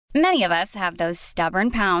Many of us have those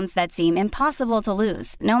stubborn pounds that seem impossible to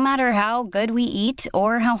lose, no matter how good we eat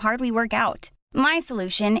or how hard we work out. My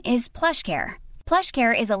solution is PlushCare.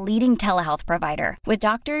 PlushCare is a leading telehealth provider with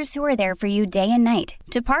doctors who are there for you day and night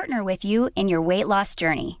to partner with you in your weight loss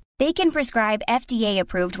journey. They can prescribe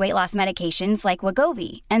FDA-approved weight loss medications like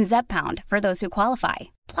Wegovy and Zepbound for those who qualify.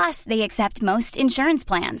 Plus, they accept most insurance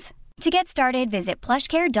plans. To get started, visit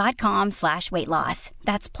plushcare.com/weightloss.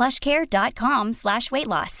 That's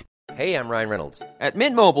plushcare.com/weightloss. Hey, I'm Ryan Reynolds. At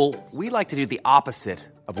Mint Mobile, we like to do the opposite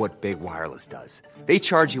of what Big Wireless does. They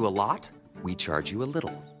charge you a lot, we charge you a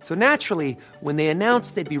little. So naturally, when they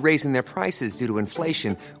announced they'd be raising their prices due to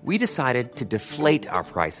inflation, we decided to deflate our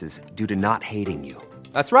prices due to not hating you.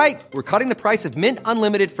 That's right. We're cutting the price of Mint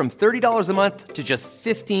Unlimited from $30 a month to just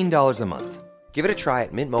 $15 a month. Give it a try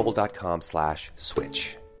at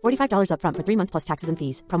mintmobile.com/switch. $45 up front for 3 months plus taxes and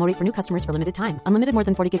fees. Promo rate for new customers for limited time. Unlimited more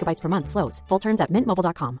than 40 gigabytes per month. Slows full terms at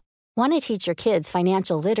mintmobile.com. Want to teach your kids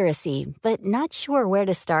financial literacy, but not sure where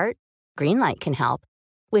to start? Greenlight can help.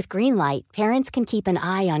 With Greenlight, parents can keep an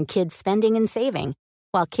eye on kids' spending and saving,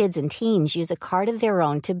 while kids and teens use a card of their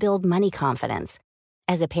own to build money confidence.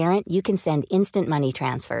 As a parent, you can send instant money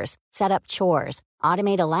transfers, set up chores,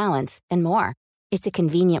 automate allowance, and more. It's a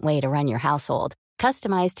convenient way to run your household,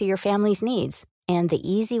 customized to your family's needs, and the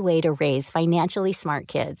easy way to raise financially smart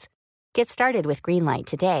kids. Get started with Greenlight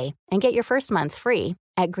today and get your first month free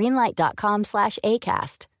at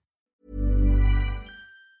greenlight.com/acast.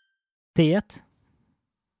 Det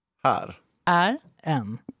här är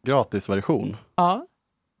en gratisversion Ja.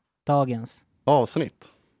 dagens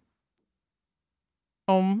avsnitt.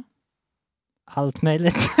 Om allt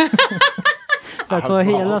möjligt. För att få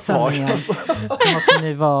hela sändningen så måste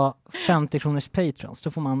ni vara 50 kronors patrons.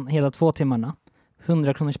 Då får man hela 2 timmarna.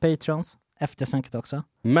 100 kronors patrons. Eftersnacket också.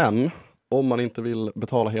 Men om man inte vill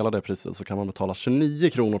betala hela det priset så kan man betala 29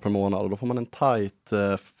 kronor per månad. Och då får man en tight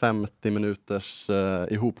 50 minuters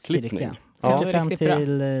ihopklippning. Cirka. Ja. 55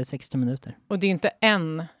 till 60 minuter. Och det är ju inte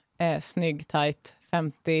en snygg, tight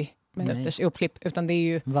 50 minuters ihopklipp, utan det är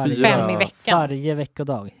ju 5 i veckan. Varje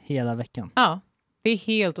veckodag, hela veckan. Ja, det är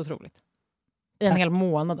helt otroligt. I en hel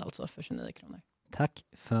månad alltså för 29 kronor. Tack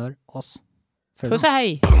för oss. Puss och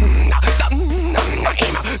hej!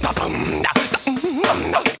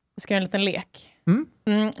 Vi ska göra en liten lek.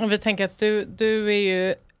 Och vi tänker att du är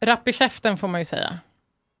ju rapp i käften, får man ju säga.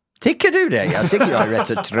 Tycker du det? Jag tycker jag är rätt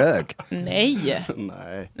så trög.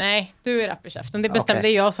 Nej, du är rapp i käften. Det bestämde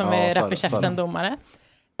Okay. jag som är rapp i käften domare.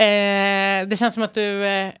 Det känns som att du...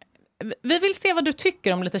 vi vill se vad du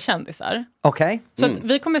tycker om lite kändisar. Okej. Så att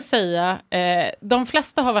vi kommer säga... de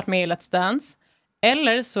flesta har varit med i Let's Dance.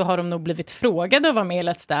 Eller så har de nog blivit frågade att vara med i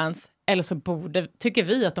Let's Dance. Eller så tycker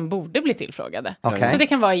vi att de borde bli tillfrågade. Okay. Så det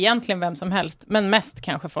kan vara egentligen vem som helst. Men mest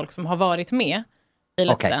kanske folk som har varit med i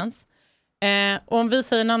Let's Dance. Och om vi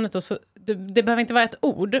säger namnet då, så det behöver inte vara ett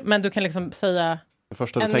ord, men du kan liksom säga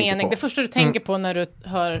en mening. Det första du tänker på när du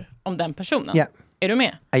hör om den personen. Yeah. Är du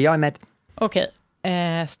med? Jag är med. Okej.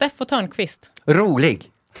 Steffo Törnqvist.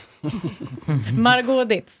 Rolig. Margot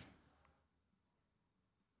Ditz.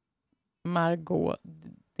 Margot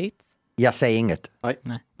Ditz. Jag säger inget.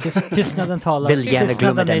 Nej. Tystnaden talar. Vill gärna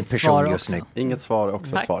glömma den personen just nu. Inget svar är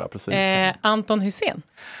också ett svar, precis. Anton Hussein.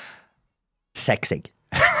 Sexig.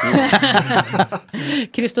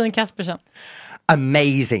 Kristin Kaspersen.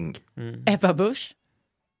 Amazing. Ebba Busch.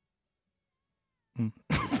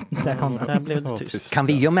 Där kom det. Där blev det tyst. Kan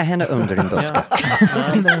vi gömma henne under en buske?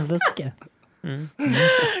 Under en buske.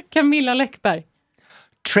 Camilla Läckberg.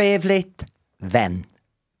 Trevligt vän.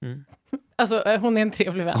 Alltså hon är en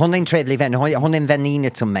trevlig vän. Hon är en trevlig vän. Hon är en väninna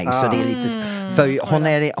som mig. Så det är lite... För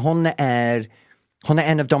hon är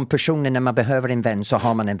en av de personerna när man behöver en vän så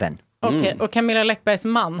har man en vän. Okej, och Camilla Läckbergs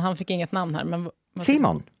man, han fick inget namn här. Men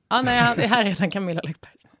Simon. Ja, nej, här är den Camilla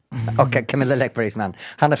Läckberg. Och Camilla Läckbergs man.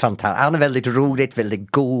 Han är fantastisk. Han är väldigt roligt,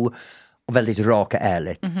 väldigt god och väldigt rak och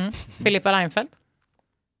ärligt. Filippa Reinfeldt.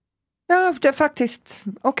 Ja, det är faktiskt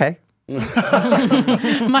okej.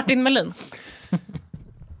 Martin Melin.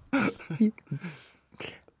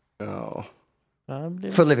 Ja.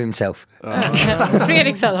 Full of himself.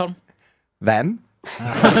 Fredrik Söderholm. Vem?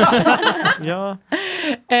 Ja.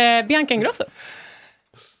 Bianca Ingrosso.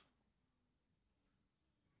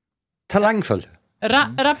 Talangfull.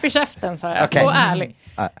 Rapp i käften, sa jag. Okay. Och ärlig.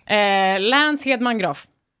 Lance Hedman Graf.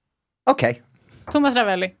 Okej. Thomas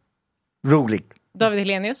Ravelli. Rolig. David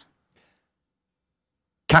Hellenius.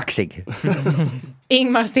 Kaxig.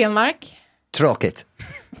 Ingmar Stenmark. Tråkigt.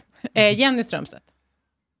 Jenny Strömstedt.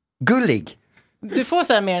 Gullig. Du får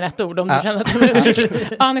säga mer än ett ord om du känner att du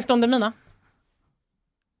vill. Anis Don Demina.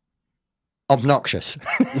 Obnoxious.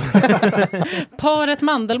 Paret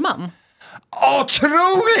Mandelmann.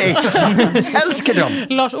 Otroligt! Älskar dem.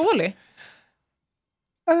 Lars Ohly.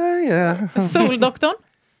 Yeah. Soldoktorn.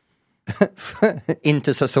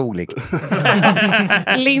 Inte så solig.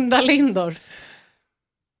 Linda Lindorff.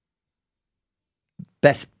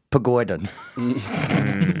 Bäst på gården.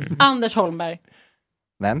 Anders Holmberg.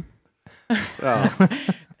 Vem? Ja.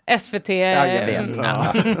 SVT. Ja, jag vet.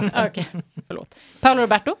 Okej, förlåt. Paolo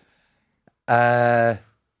Roberto.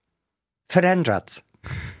 Förändrats.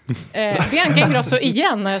 Bianca Ingrosso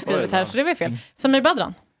igen har jag skrivit här, så det var fel. Samir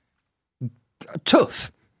Badran.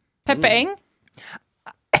 Tuff. Peppe Eng.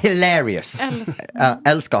 Hilarious.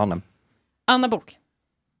 Älskar honom. Anna Bok.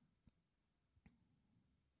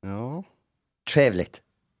 Ja. Trevligt.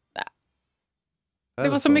 Det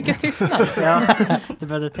var så mycket tystnad. Ja, du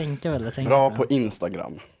behövde tänka väldigt. Bra på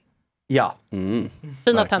Instagram. Ja.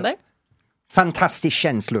 Fina tänder. Fantastisk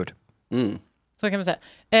känslor. Så kan man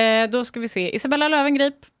säga. Då ska vi se. Isabella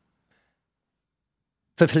Löwengrip.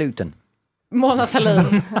 Förfluten. Mona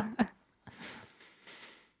Sahlin.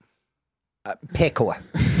 PK.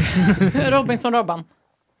 Robinson Robban.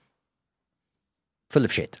 Full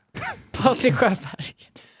of shit. Patrik Sjöberg.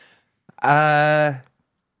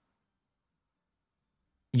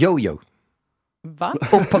 Jojo. Va?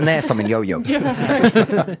 Upp och ner som en jojo.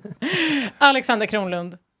 Alexander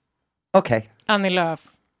Kronlund. Okej. Annie Lööf.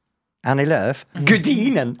 Annie Lööf.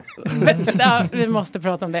 Gudinen. Ja, vi måste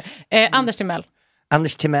prata om det. Anders Timell.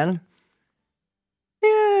 Anders Timell.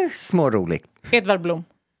 Smårolig. Edvard Blom.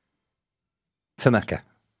 För mycket.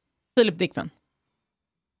 Filip Dickman.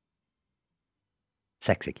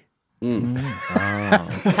 Sexig.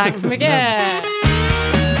 Tack så mycket.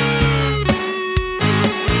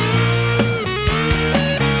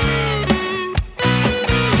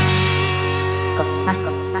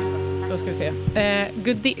 Då ska vi se.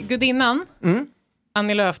 Gudinnan.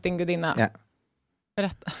 Annie Lööf, din gudinna. Ja.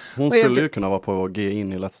 Berätta. Hon skulle ju kunna vara på G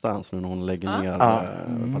in i Let's Dance nu när hon lägger ner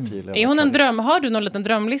partiledare. Är hon en dröm? Har du någon liten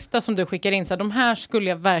drömlista som du skickar in? Så här, de här skulle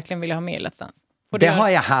jag verkligen vilja ha med i Let's Dance. Det har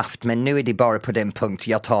jag haft, men nu är det bara på den punkt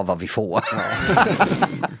jag tar vad vi får.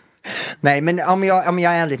 Nej, men om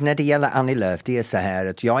jag är ärlig, när det gäller Annie Lööf, det är så här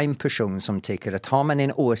att jag är en person som tycker att har man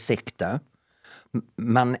en åsikt,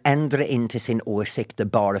 man ändrar inte sin åsikt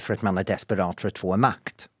bara för att man är desperat för att få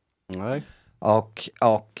makt. Nej. Och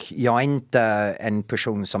jag är inte en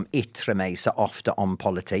person som yttrar mig så ofta om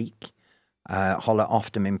politik. Håller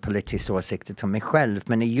ofta min politiska åsikter till mig själv.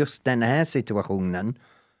 Men i just den här situationen.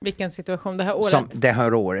 Vilken situation? Det här året? Det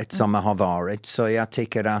här året som har varit. Så jag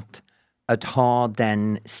tycker att ha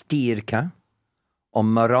den styrka och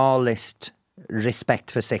moraliskt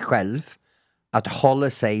respekt för sig själv. Att hålla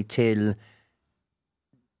sig till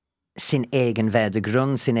sin egen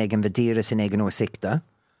värdegrund, sin egen värdering, sin egen åsikter.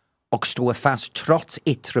 Och stå fast trots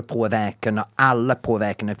yttre påverkan och alla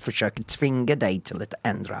påverkan att försöka tvinga dig till att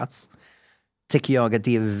ändras. Tycker jag att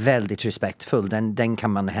det är väldigt respektfullt. Den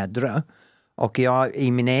kan man hedra. Och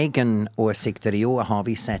i min egen åsikter i år har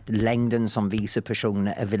vi sett längden som vissa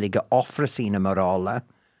personer är villiga offra sina moraler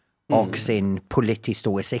och sin politiska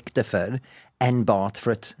åsikter för enbart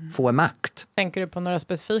för att få makt. Tänker du på några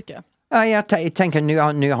specifika? Ja, jag tänker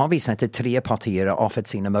nu har vi sett att 3 partier har offrat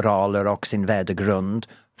sina moraler och sin värdegrund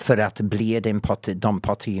för att bli de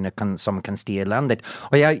partierna som kan styra landet.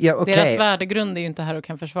 Och Deras värdegrund är ju inte här och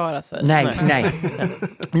kan försvara sig.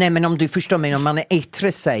 Nej, men om du förstår mig, om man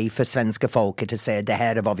yttrar sig för svenska folket och säger det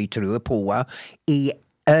här är vad vi tror på i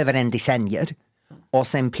över en decennier. Och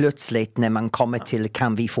sen plötsligt när man kommer till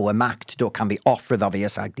kan vi få makt, då kan vi offra vad vi har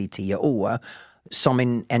sagt i 10 år.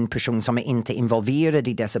 Som en person som är inte involverad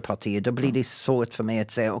i dessa partier, då blir det svårt för mig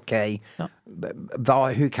att säga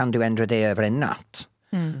hur kan du ändra det över en natt?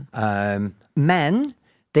 Men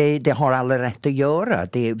det har alla rätt att göra.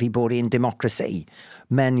 Vi bor i en demokrati.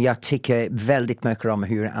 Men jag tycker väldigt mycket om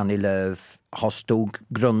hur Annie Lööf har stått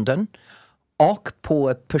grunden och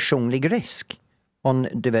på personlig risk.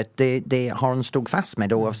 Du vet, det har hon stått fast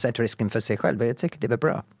med oavsett risken för sig själv. Jag tycker det var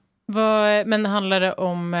bra. Men handlar det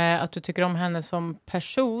om att du tycker om henne som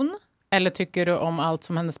person? Eller tycker du om allt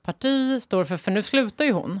som hennes parti står för? För nu slutar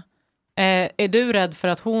ju hon. Är du rädd för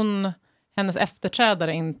att hennes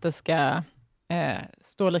efterträdare inte ska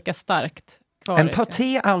stå lika starkt kvar? En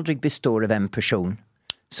parti aldrig består av en person.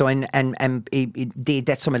 Så det är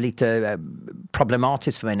det som är lite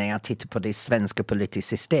problematiskt för mig när jag tittar på det svenska politiska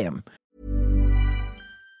system.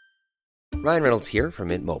 Ryan Reynolds here from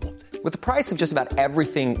Mint Mobile. With the price of just about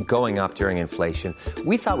everything going up during inflation,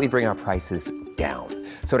 we thought we'd bring our prices down.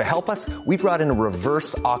 So to help us, we brought in a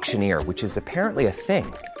reverse auctioneer, which is apparently a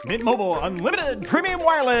thing. Mint Mobile Unlimited Premium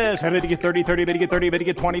Wireless. How to get 30, 30, bit to get 30, bit to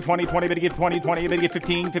get 20, 20, 20, bit to get 20, 20, bit to get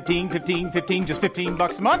 15, 15, 15, 15, just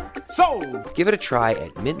 $15 a month? Sold! Give it a try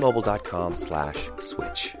at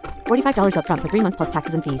mintmobile.com/switch. $45 up front for 3 months plus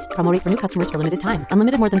taxes and fees. Promo rate for new customers for limited time.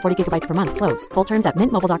 Unlimited more than 40 gigabytes per month. Slows full terms at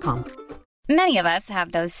mintmobile.com. Many of us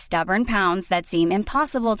have those stubborn pounds that seem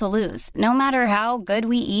impossible to lose, no matter how good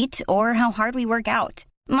we eat or how hard we work out.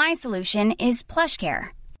 My solution is PlushCare.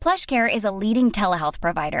 PlushCare is a leading telehealth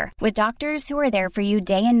provider with doctors who are there for you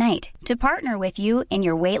day and night to partner with you in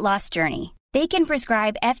your weight loss journey. They can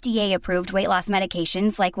prescribe FDA-approved weight loss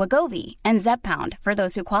medications like Wegovy and Zepbound for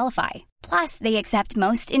those who qualify. Plus, they accept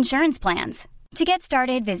most insurance plans. To get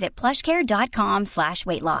started, visit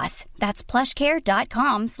plushcare.com/weightloss. That's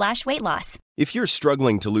plushcare.com/weightloss. If you're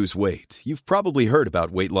struggling to lose weight, you've probably heard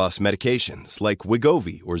about weight loss medications like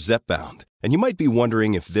Wegovy or Zepbound, and you might be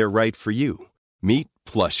wondering if they're right for you. Meet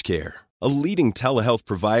PlushCare, a leading telehealth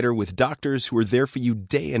provider with doctors who are there for you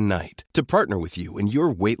day and night to partner with you in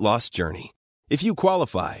your weight loss journey. If you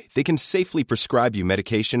qualify, they can safely prescribe you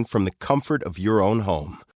medication from the comfort of your own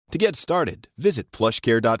home. To get started, visit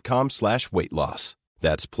plushcare.com/weightloss.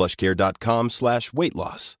 That's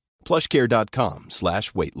plushcare.com/weightloss.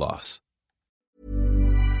 plushcare.com/weightloss.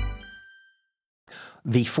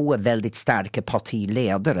 Vi får väldigt starka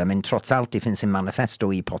partiledare, men trots allt det finns en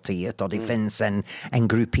manifesto i partiet och det finns en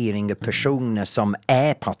gruppering av personer som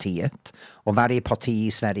är partiet, och varje parti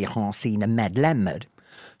i Sverige har sina medlemmar.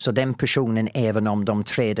 Så den personen, även om de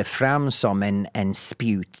träder fram som en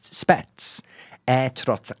spjutspets, är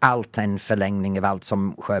trots allt en förlängning av allt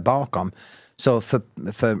som sker bakom. Så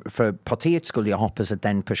för partiet skulle jag hoppas att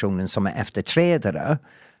den personen som är efterträdare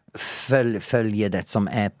följer det som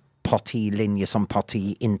är partilinje, som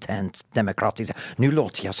parti internt demokratiskt. Nu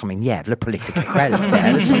låter jag som en jävla politiker själv. Det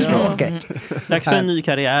är så tråkigt. Dags för en ny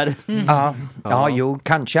karriär. Jo,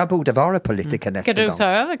 kanske jag borde vara politiker nästa gång. Ska du ta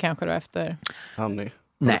över kanske då efter? Hanni,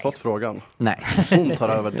 har du fått frågan? Nej. Hon tar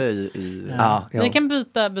över dig i... Ni kan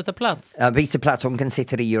byta plats. Byta plats, hon kan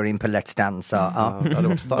sitta i juryn på Let's Dance. Det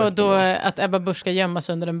var starkt. Och då att Ebba Busch ska gömma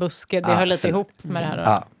sig under en buske, det hör lite ihop med det här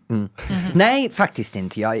då? Nej, faktiskt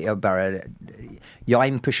inte. Jag är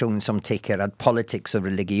en person som tycker att politik och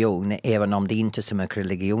religion, även om det inte är så mycket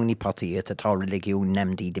religion i partiet, att ha religion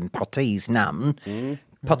nämnd i din partis namn.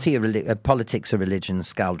 Politik och religion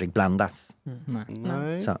ska aldrig blandas.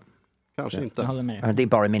 Nej, så. Kanske inte. Det är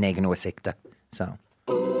bara min egen åsikt. Så.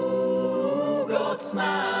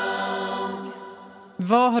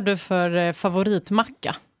 Vad har du för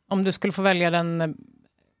favoritmacka? Om du skulle få välja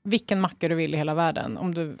vilken macka du vill i hela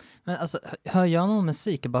världen. Men alltså, hör jag någon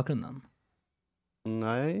musik i bakgrunden?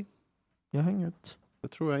 Nej. Jag har inget. Det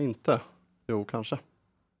tror jag inte. Jo, kanske.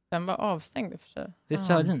 Den var avstängd i och för sig. Visst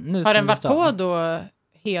hör den? Nu har den varit på då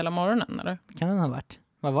hela morgonen, eller? Kan den ha varit?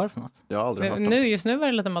 Vad var det för något? Jag har aldrig hört den. Just nu var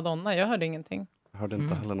det lite Madonna. Jag hörde ingenting. Jag hörde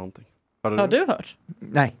inte heller någonting. Har du hört?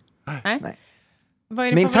 Nej. Vad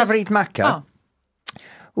är min favoritmacka?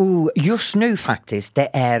 Just nu faktiskt, det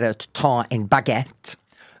är att ta en baguette,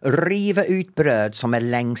 riva ut bröd som är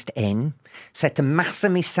längst in, sätta massor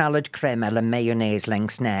med salladkräm eller majonnäs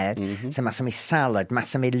längst ner, så massor med sallad,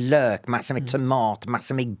 massor med lök, massor med tomat,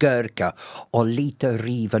 massor med gurka och lite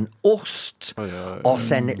riven ost och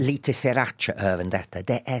sen lite sriracha över detta.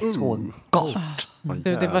 Det är så gott.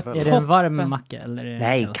 Är det en varm macka? Eller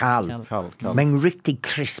nej, kall. Men riktigt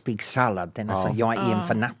krispig sallad. Jag är en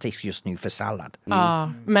fanatisk just nu för sallad.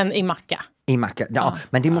 Men i macka? I macka,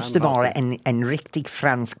 men det måste vara en riktig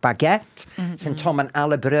fransk baguette. Sen tar man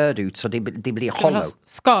alla bröd ut så det blir hollow.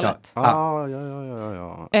 Skalet. Ja,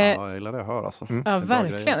 jag gillar det jag hör alltså. Ja,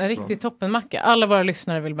 verkligen. En riktigt toppenmacka. Alla våra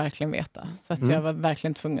lyssnare vill verkligen veta. Så att jag var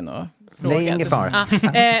verkligen tvungen att fråga. Nej, ingen fara.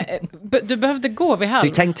 Du behövde gå vid halv.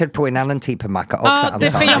 Du tänkte på en annan typ av macka också. Vi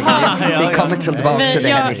kommer tillbaka till det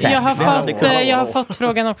här med sex. Jag har fått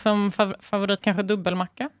frågan också om favorit, kanske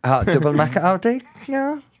dubbelmacka. Ja, dubbelmacka.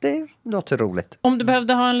 Det låter roligt. Om du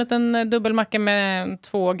behövde ha en liten dubbelmacka med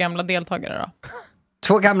 2 gamla deltagare då?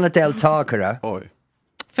 2 gamla deltagare? Oj.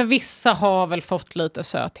 För vissa har väl fått lite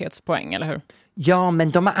söthetspoäng, eller hur? Ja,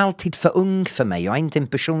 men de är alltid för ung för mig. Jag är inte en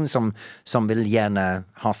person som vill gärna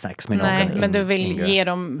ha sex med någon. Nej, men du vill ge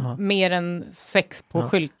dem mer än sex på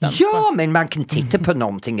skylten. Ja, men man kan titta på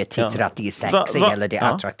någonting och titta att det är sexy eller det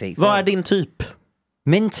är attraktivt. Vad är din typ?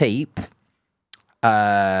 Min typ?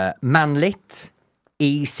 Manligt.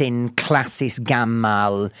 I sin klassisk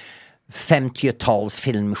gammal 50-tals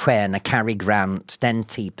filmstjärna, Cary Grant, den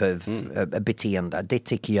typ av beteende. Det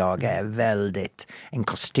tycker jag är väldigt, en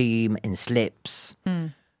kostym, en slips.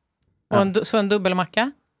 Och så en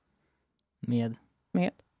dubbelmacka? Med?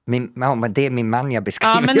 Men det är min man jag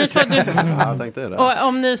beskriver. Ja, men ni får jag tänkte det. Och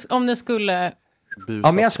om ni skulle...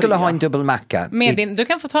 Om jag skulle ha en dubbelmacka. Du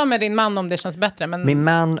kan få ta med din man om det känns bättre. Men... Min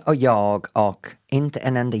man och jag och inte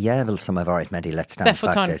en enda jävel som har varit med i Let's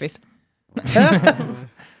Dance faktiskt.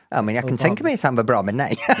 Ja, men jag kan tänka mig att han var bra, men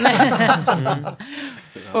nej.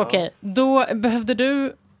 Okej, då behövde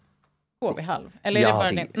du gå vid halv. Eller är det bara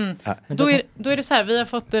din? Då är det så här, vi har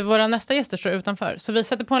fått våra nästa gäster står utanför. Så vi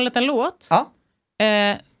sätter på en liten låt. Ja.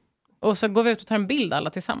 Och så går vi ut och tar en bild alla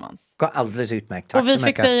tillsammans. Går alldeles utmärkt. Tack och vi så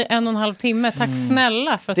fick dig 1,5 timme. Tack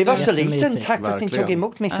snälla. För att det var så liten. Tack för att ni tog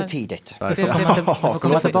emot mig så tidigt. Du får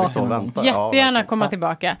komma tillbaka. Jättegärna komma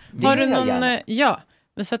tillbaka. Har du någon... Ja,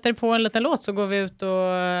 vi sätter på en liten låt så går vi ut och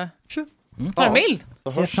tar en bild.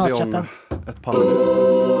 Så hörs vi om ett par minuter.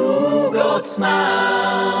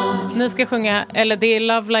 Ni ska sjunga, eller det är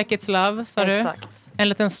Love Like It's Love, sa du? Exakt. En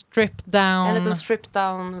liten stripped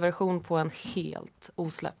down version på en helt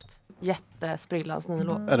osläppt jättesprillans ny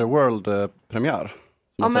låt. Är det world-premiär?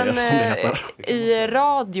 Ja, men som det heter. I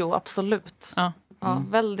radio, absolut. Ja. Ja,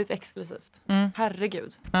 väldigt exklusivt.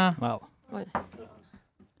 Herregud. Wow. Oj.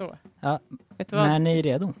 Så. Ja. Vet du vad? När ni är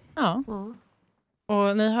redo. Ja.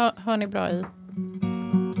 Och ni hör ni bra i?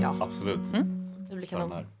 Ja. Absolut. Det blir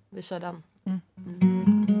kanon. Vi kör den.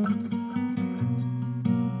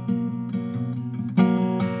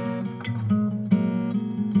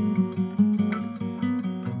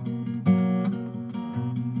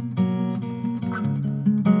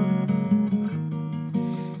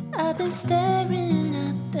 I've been staring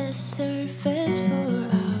at the surface for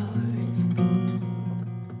hours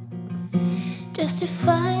just to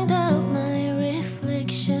find out my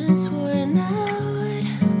reflections weren't out.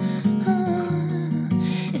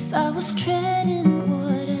 If I was treading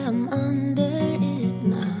what I'm under it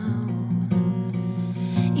now.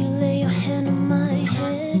 You lay your hand on my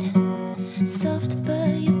head, soft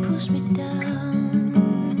but you push me down,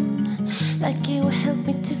 like it will help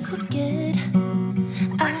me to forget.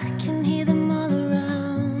 I can hear them all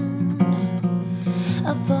around.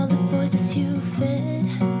 Of all the voices you fed,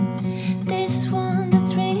 there's one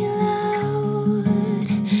that's really loud.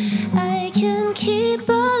 I can keep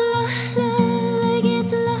all love like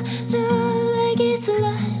it's love, like it's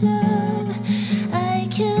love. I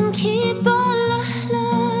can keep all love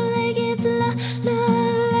like it's love,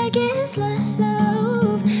 like it's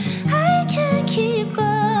love. I can keep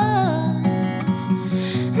on.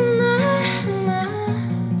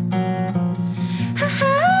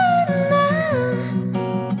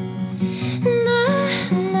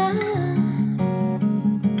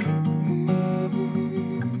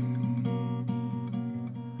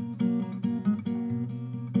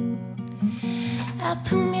 I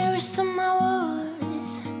put mirrors on my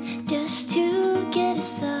walls just to get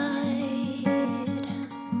aside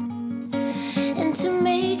and to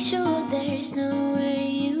make sure there's nowhere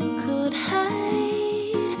you could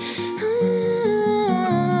hide.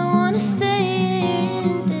 I wanna stay here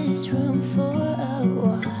in this room for a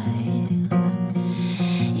while.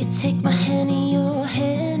 You take my hand in your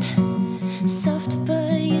hand, soft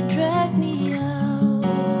but you drag me out,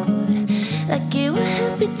 like it will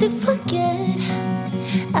help you to forget.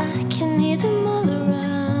 I can hear them all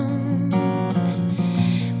around.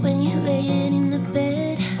 When you're laying in the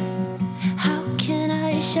bed, how can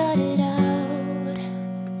I shut it out?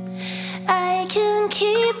 I can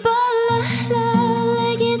keep all love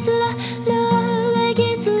like it's love, like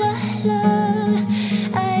it's love.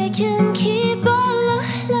 I can keep all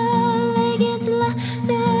love like it's love,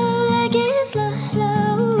 like it's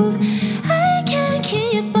love. I can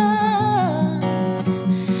keep on.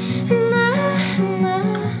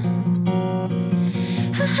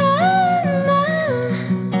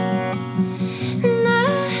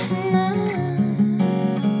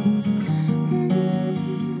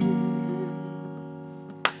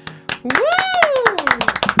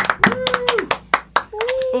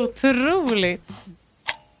 Otroligt.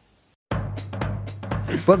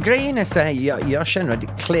 Well, grejen är så här, jag känner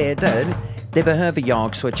att kläder, det behöver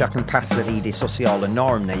jag så att jag kan passa i det sociala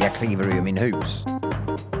norm när jag kliver ur min hus.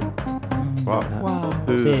 Wow.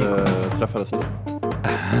 Hur träffades ni?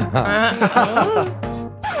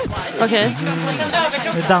 Okej.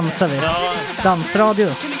 Nu dansar vi. Dansradio.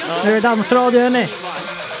 Nu är det dansradio, hörni.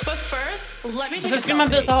 Och så ska man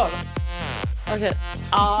byta håll. Okej.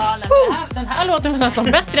 Ja, den här låter nästan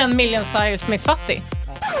bättre än Million Styles Miss Fatty.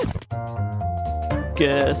 Och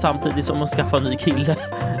samtidigt som att skaffa en ny kille.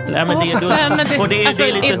 Nej, men det är då, och det är, alltså, det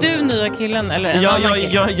är, lite... är du nya killen eller en ja, annan kille?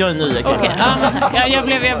 Jag är nya killen. Okej,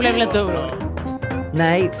 jag blev lite orolig.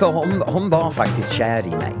 Nej, för hon var faktiskt kär i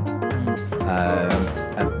mig.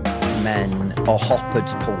 Men och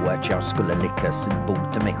hoppats på att jag skulle lyckas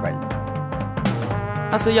bota mig själv.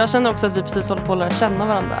 Alltså jag känner också att vi precis håller på att lära känna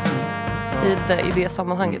varandra i det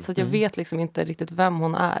sammanhanget. Så att jag vet liksom inte riktigt vem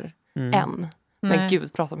hon är än. Men Nej.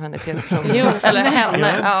 gud, prata om henne i tredje person. Eller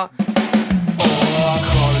henne, ja.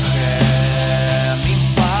 Min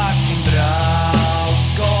fucking brau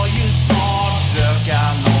ska ju snart röka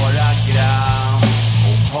några gram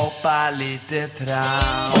och hoppa lite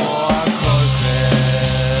tram. Jorge,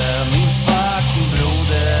 min fucking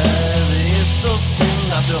broder, det är så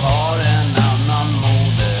synd att du har en annan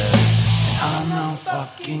moder. En annan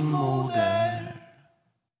fucking moder.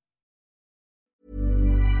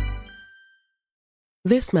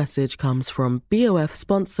 This message comes from BOF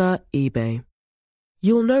sponsor eBay.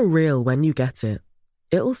 You'll know real when you get it.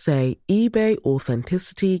 It'll say eBay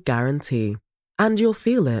Authenticity Guarantee. And you'll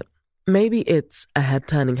feel it. Maybe it's a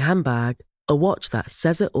head-turning handbag, a watch that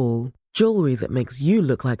says it all, jewelry that makes you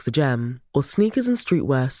look like the gem, or sneakers and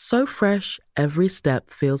streetwear so fresh every step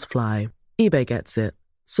feels fly. eBay gets it.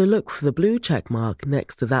 So look for the blue check mark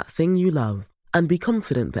next to that thing you love. And be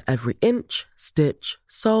confident that every inch, stitch,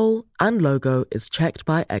 sole, and logo is checked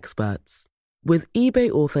by experts. With eBay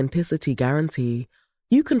Authenticity Guarantee,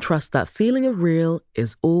 you can trust that feeling of real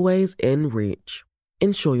is always in reach.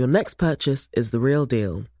 Ensure your next purchase is the real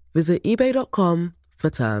deal. Visit eBay.com for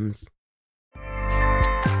terms.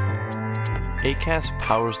 Acast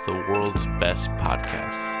powers the world's best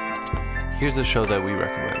podcasts. Here's a show that we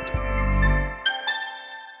recommend.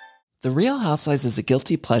 The Real Housewives is a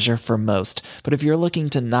guilty pleasure for most, but if you're looking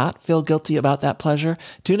to not feel guilty about that pleasure,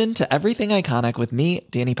 tune in to Everything Iconic with me,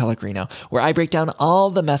 Danny Pellegrino, where I break down all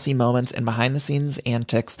the messy moments and behind-the-scenes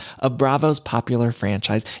antics of Bravo's popular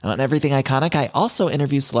franchise. And on Everything Iconic, I also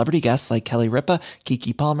interview celebrity guests like Kelly Ripa,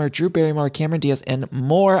 Keke Palmer, Drew Barrymore, Cameron Diaz, and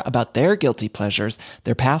more about their guilty pleasures,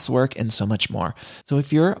 their past work, and so much more. So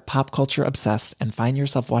if you're pop culture obsessed and find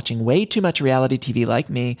yourself watching way too much reality TV like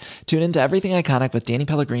me, tune in to Everything Iconic with Danny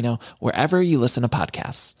Pellegrino, wherever you listen to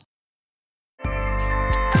podcasts.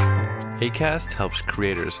 Acast helps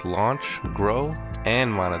creators launch, grow, and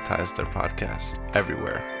monetize their podcasts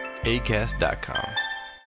everywhere. Acast.com.